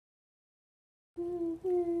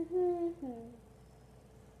I'm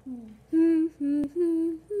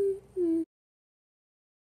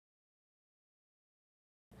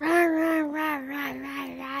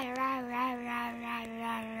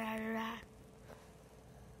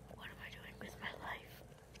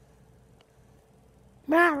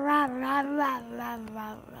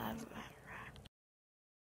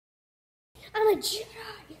a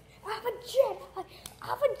Jedi. I'm a Jedi.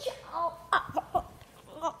 I'm a Jedi.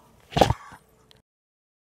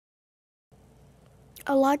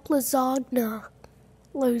 I like lasagna.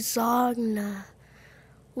 Lasagna.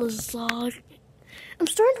 Lasagna. I'm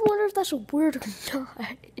starting to wonder if that's a word or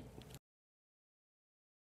not.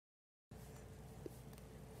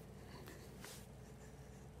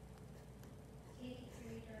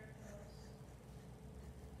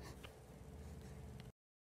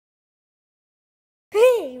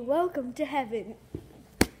 Hey, welcome to heaven.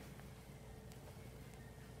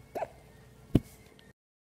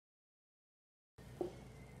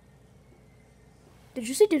 Did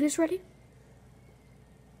you say dinner's ready?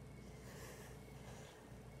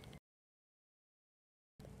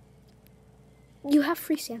 You have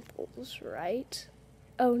free samples, right?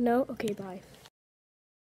 Oh, no? Okay, bye.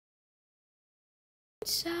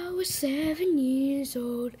 Since I was 7 years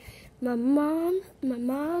old, my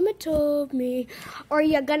mama told me, are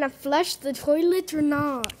you gonna flush the toilet or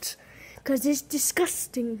not? 'Cause it's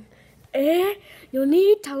disgusting. You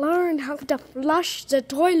need to learn how to flush the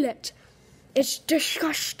toilet. It's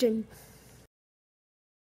disgusting.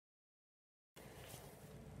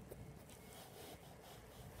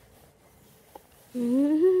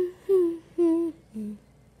 I'm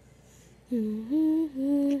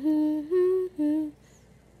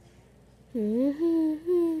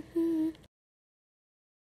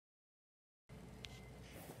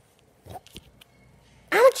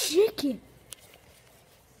a chicken.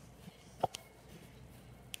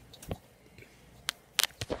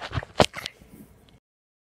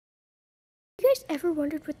 You guys ever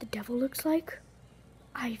wondered what the devil looks like?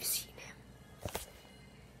 I've seen him.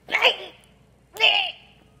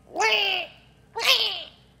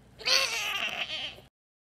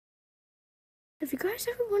 Have you guys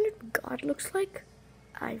ever wondered what God looks like?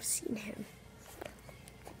 I've seen him.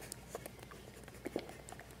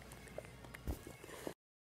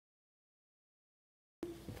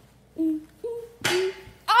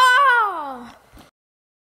 Ah!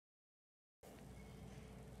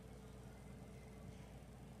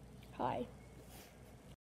 Hi.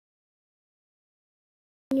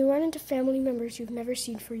 When you run into family members you've never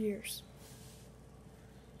seen for years.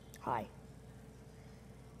 Hi.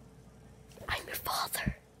 I'm your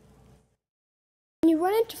father. When you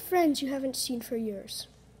run into friends you haven't seen for years.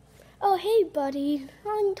 Oh, hey, buddy.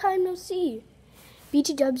 Long time no see.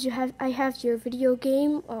 BT Dubs, I have your video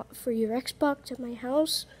game for your Xbox at my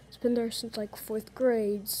house. It's been there since like 4th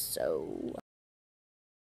grade, so...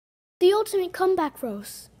 The ultimate comeback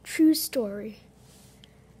roast. True story.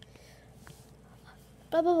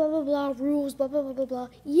 Blah, blah, blah, blah, blah, rules, blah, blah, blah, blah, blah.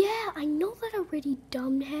 Yeah, I know that already,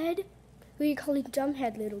 dumbhead. Who are you calling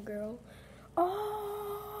dumbhead, little girl? Oh!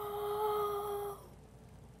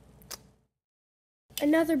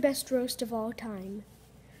 Another best roast of all time.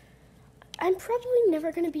 I'm probably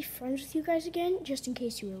never going to be friends with you guys again, just in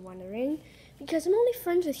case you were wondering, because I'm only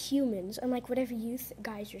friends with humans, unlike whatever you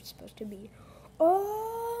guys are supposed to be. Oh!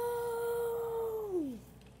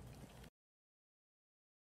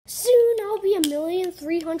 Soon I'll be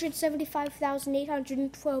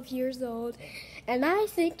 1,375,812 years old, and I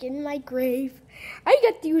think in my grave, I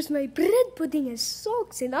got to use my bread pudding as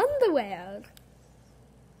socks and underwear.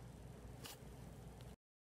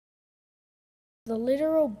 The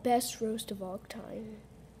literal best roast of all time.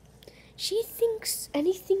 She thinks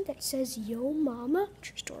anything that says yo mama,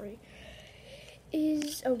 true story,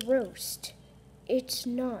 is a roast. It's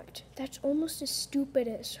not. That's almost as stupid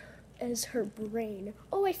as her brain.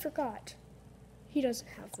 Oh, I forgot. He doesn't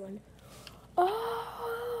have one. Oh!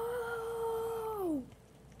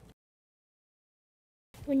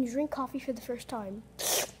 When you drink coffee for the first time.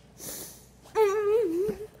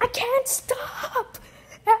 I can't stop!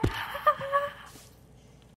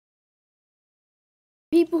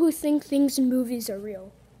 People who think things in movies are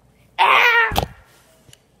real.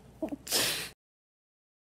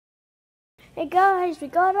 Hey guys, we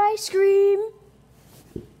got ice cream.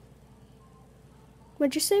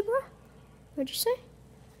 What'd you say, bro? What'd you say?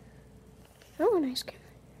 I want ice cream.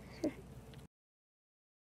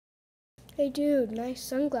 Hey dude, nice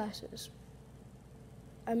sunglasses.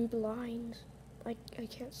 I'm blind. I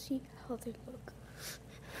can't see how they look.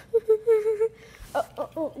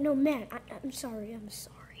 Oh, no, man. I'm sorry,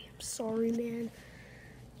 man.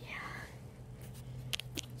 Yeah.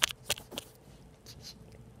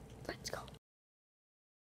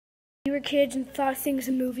 We were kids and thought things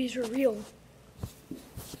in movies were real.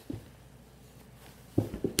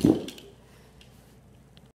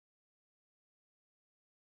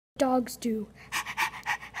 Dogs do.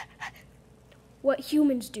 What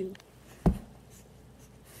humans do.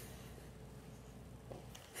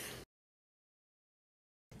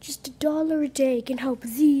 Just $1 a day can help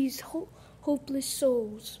these hopeless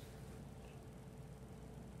souls.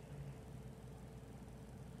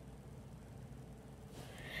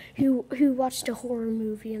 Who watched a horror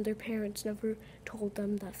movie and their parents never told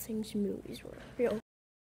them that things in movies were real.